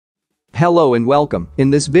Hello and welcome.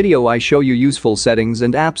 In this video I show you useful settings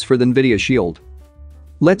and apps for the Nvidia Shield.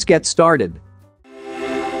 Let's get started.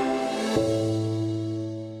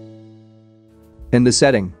 In the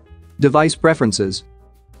setting. Device preferences.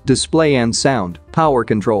 Display and sound, power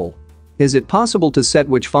control. Is it possible to set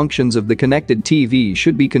which functions of the connected TV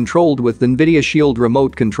should be controlled with the Nvidia Shield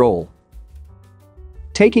remote control?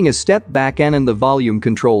 Taking a step back and in the volume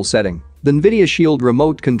control setting, the Nvidia Shield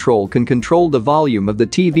remote control can control the volume of the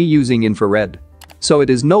TV using infrared. So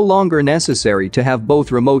it is no longer necessary to have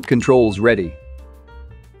both remote controls ready.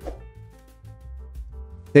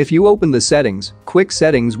 If you open the settings, quick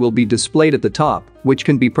settings will be displayed at the top, which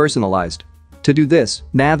can be personalized. To do this,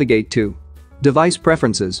 navigate to Device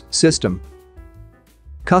Preferences, System.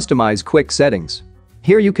 Customize quick settings.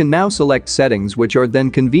 Here you can now select settings which are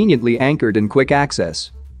then conveniently anchored in quick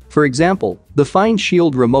access. For example, the Find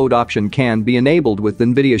Shield remote option can be enabled with the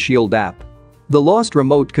Nvidia Shield app. The lost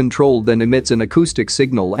remote control then emits an acoustic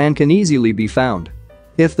signal and can easily be found.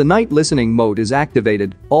 If the night listening mode is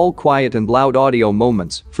activated, all quiet and loud audio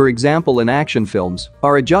moments, for example in action films,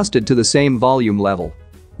 are adjusted to the same volume level.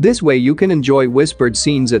 This way you can enjoy whispered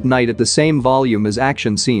scenes at night at the same volume as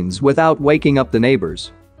action scenes without waking up the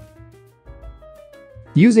neighbors.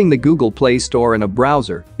 Using the Google Play Store in a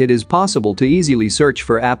browser, it is possible to easily search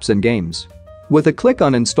for apps and games. With a click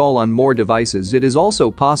on Install on more devices, it is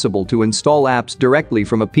also possible to install apps directly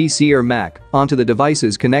from a PC or Mac onto the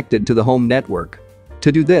devices connected to the home network.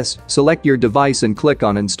 To do this, select your device and click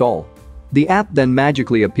on Install. The app then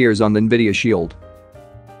magically appears on the Nvidia Shield.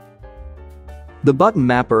 The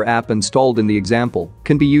Buttonmapper app installed in the example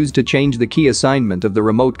can be used to change the key assignment of the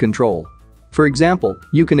remote control. For example,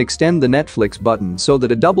 you can extend the Netflix button so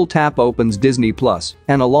that a double tap opens Disney Plus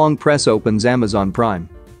and a long press opens Amazon Prime.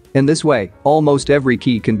 In this way, almost every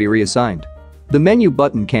key can be reassigned. The menu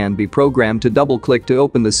button can be programmed to double-click to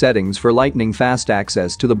open the settings for lightning-fast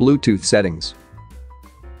access to the Bluetooth settings.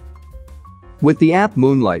 With the app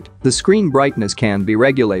Moonlight, the screen brightness can be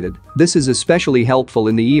regulated. This is especially helpful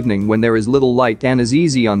in the evening when there is little light and is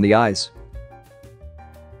easy on the eyes.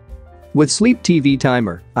 With Sleep TV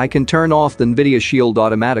Timer, I can turn off the Nvidia Shield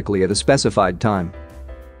automatically at a specified time.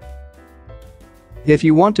 If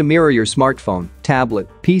you want to mirror your smartphone, tablet,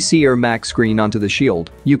 PC or Mac screen onto the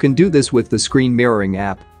Shield, you can do this with the Screen Mirroring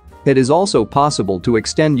app. It is also possible to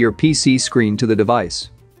extend your PC screen to the device.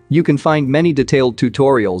 You can find many detailed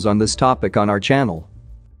tutorials on this topic on our channel.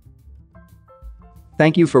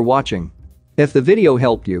 Thank you for watching. If the video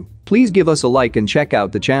helped you, please give us a like and check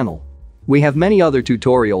out the channel. We have many other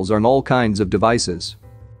tutorials on all kinds of devices.